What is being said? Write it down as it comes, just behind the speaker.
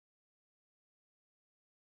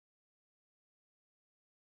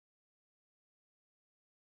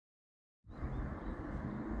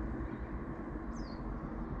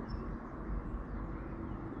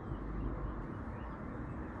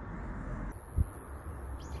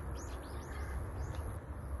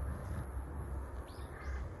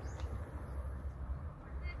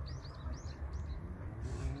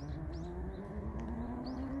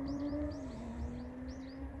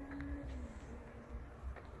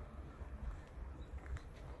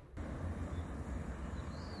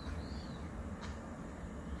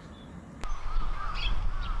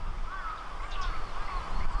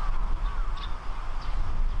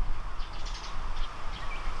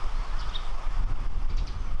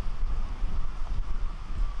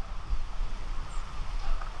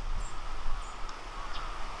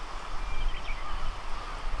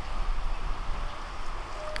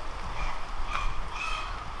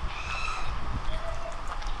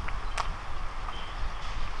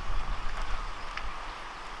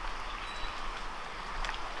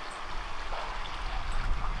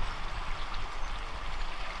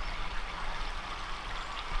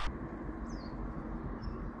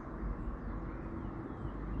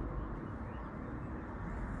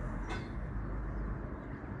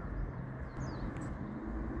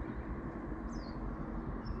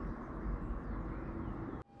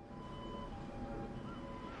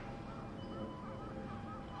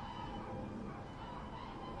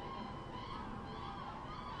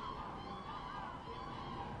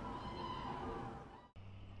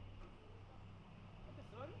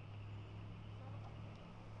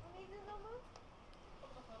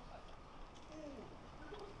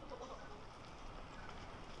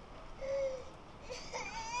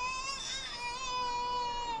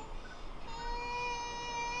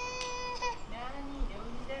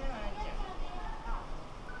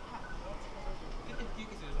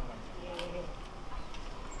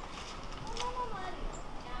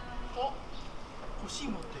欲しい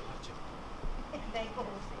もんってなっちゃう。大好物。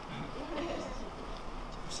欲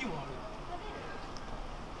しいもんある。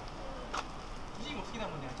欲しいもん好きだ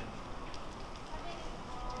もんね、あーちゃん。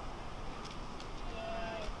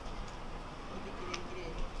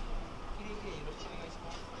きれいよろしくお願いしま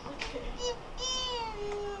す。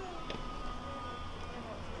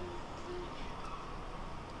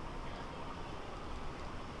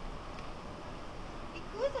行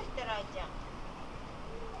く？そしたらあーちゃん。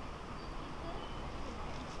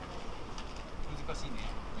難しいね。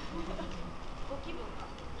ご気分か。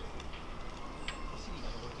お尻が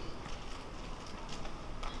動いてる。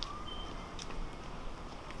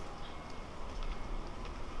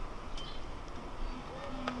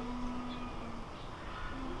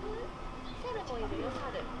猿もいるよ、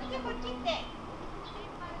猿。じゃあこっち行って。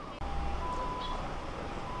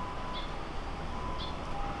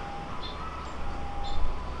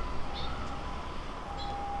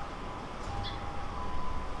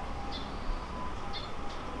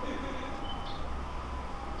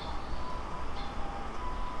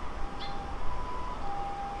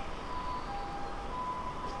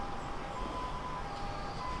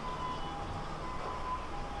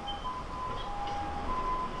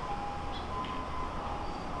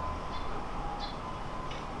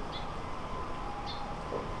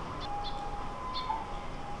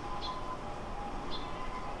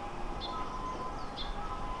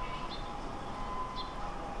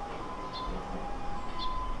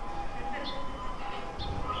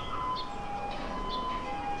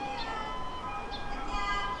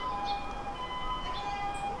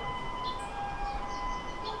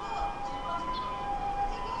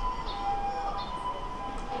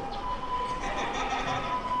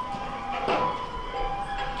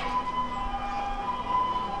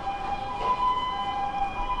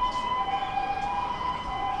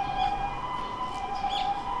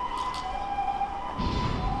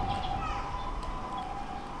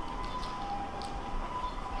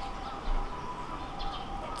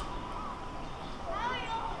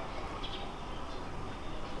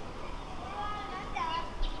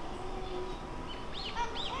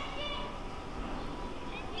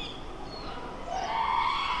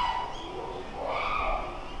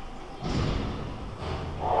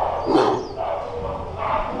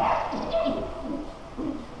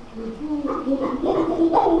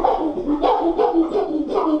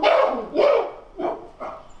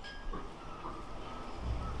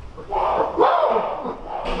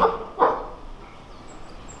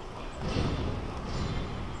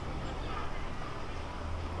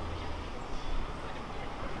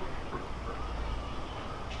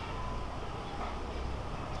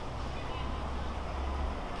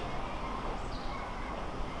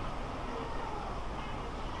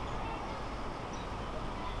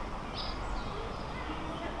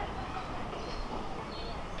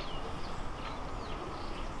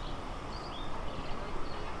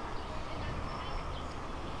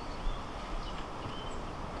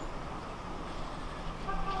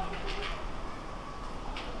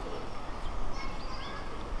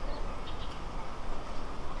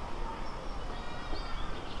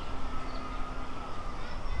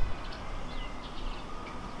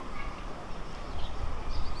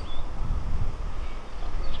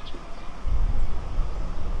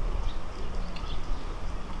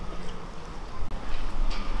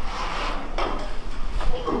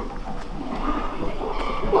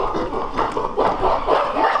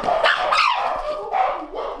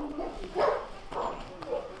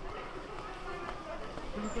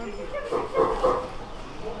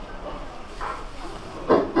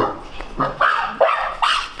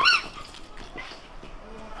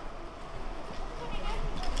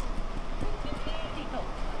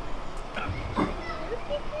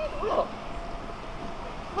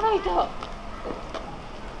ほらいた。ほ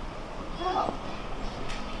ら。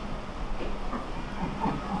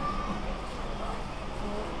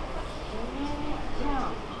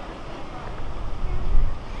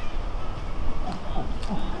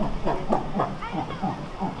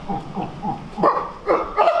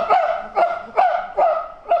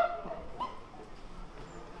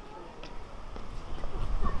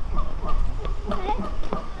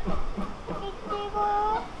いちご、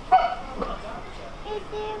いち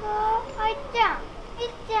ご、あ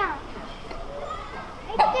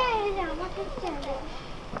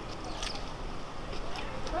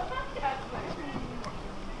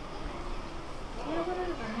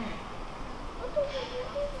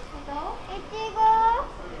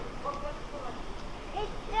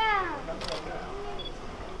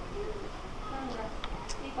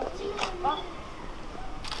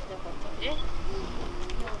え。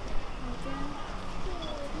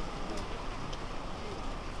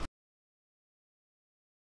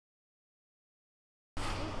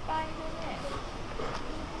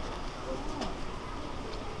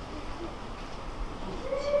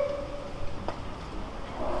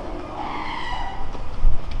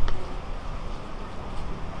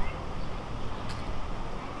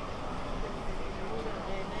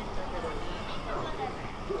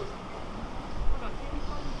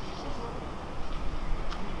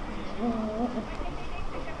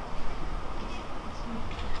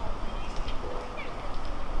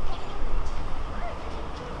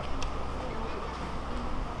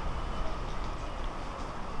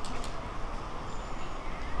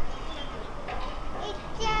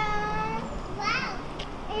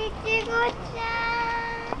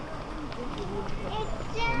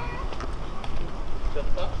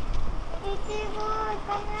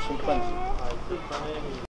チンパンジー。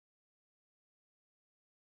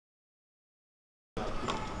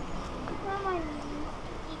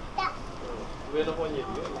上の方にいるよ。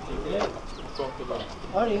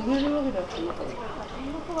あれ、上るわけだって。僕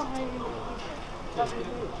が入る。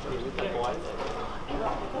怖いね。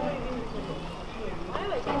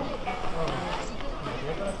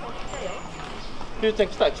ゆうちゃん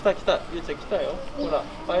来た。ゆうちゃん来たよ。ほら、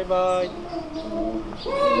バイバイ。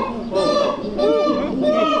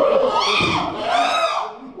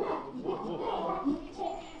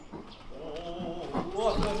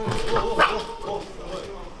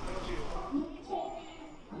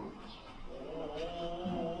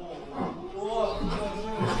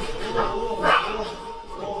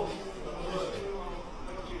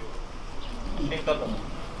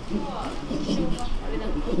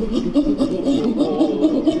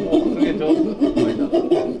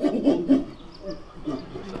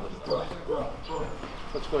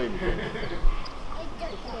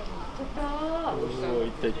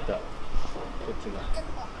いったこっちが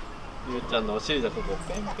ゆうちゃんのお尻だとこ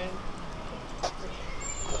ペンペンお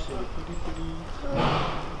尻プリプリす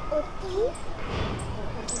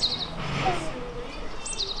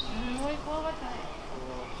ごい怖かったね。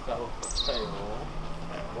来たよこ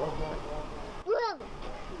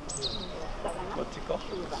っちか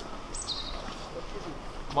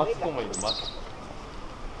マツコもいるマツコ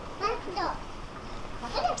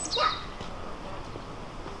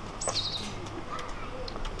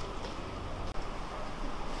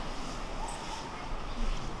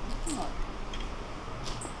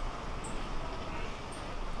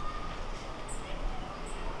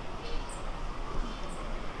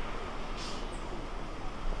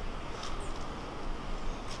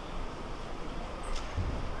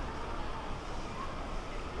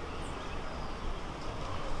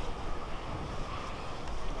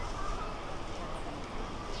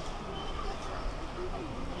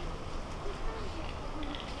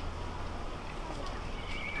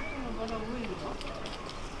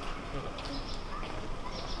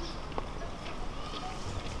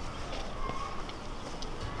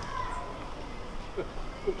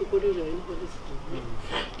男類がいる子です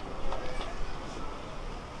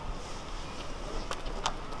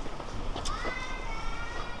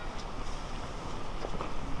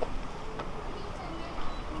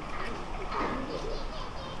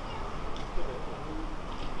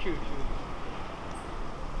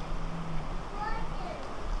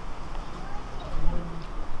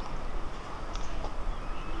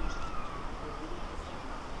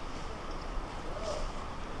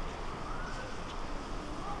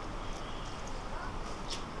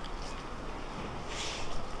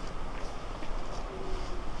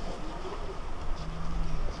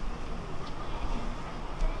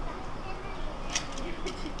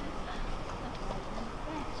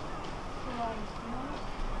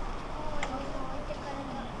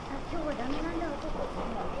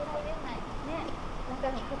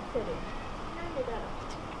けどね。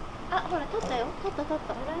あ、ほら、取ったよ。取った。あら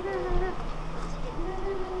ららら。落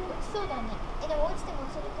ちそうだね。でも落ちても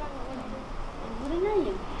それから登れない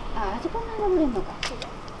よ。あそこまで登れるのか。降り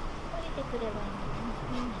てくればい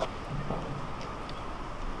いの。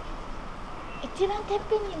一番てっ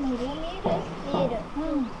ぺんにもいるよ。見える？見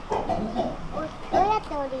える。どうやっ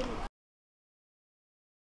て降りる？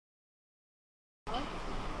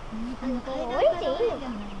降りていいのか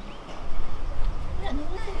な。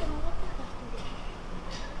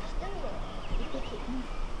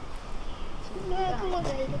雲が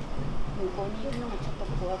いる。向こうにいるのがちょっと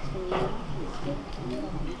怖くて見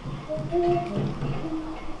えない。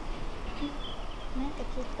なんか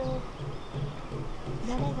きっと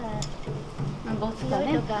誰がボスがね、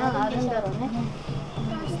あるんだろうね。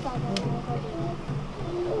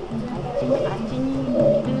あっちに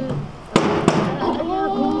いる。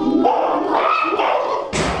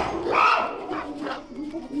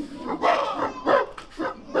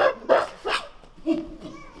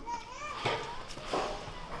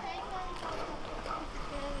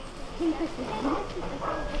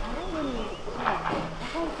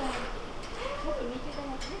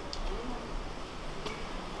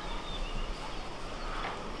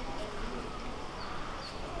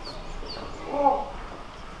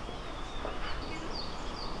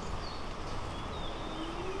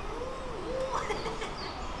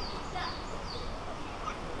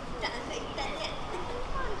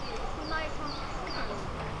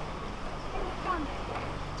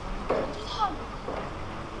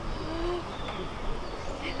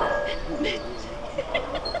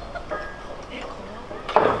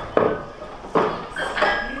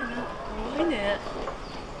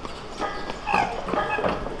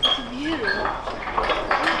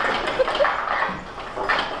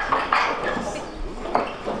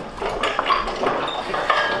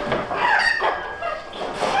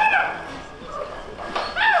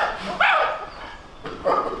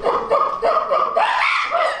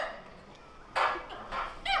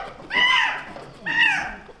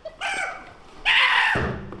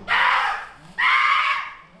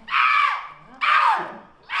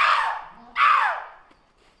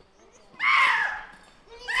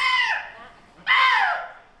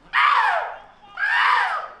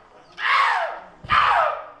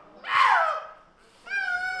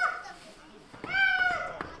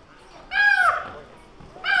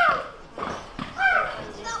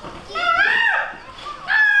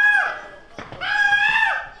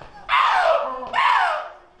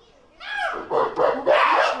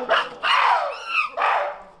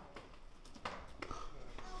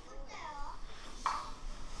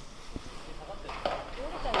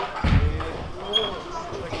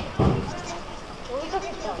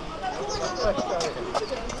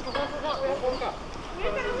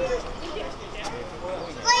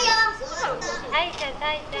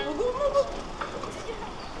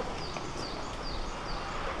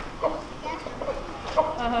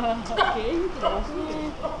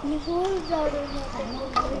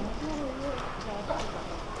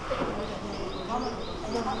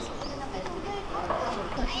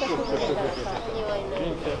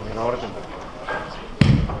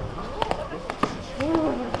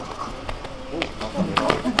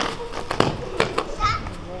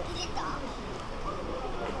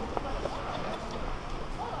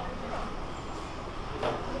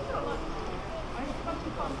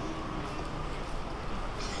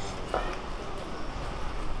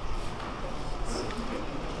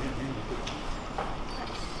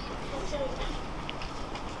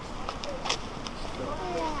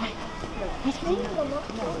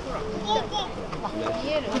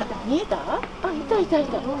見えた？あ、いたいたい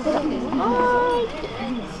た。はーい。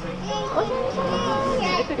おしゃれさー。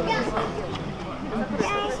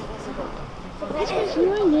確かにすご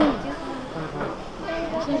いね。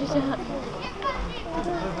おしゃれさん。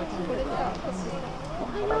お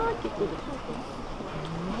はようって言ってる。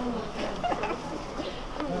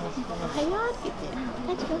おはようって言ってる。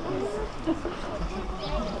確かに。ちょっと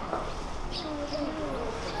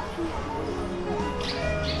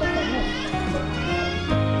ね。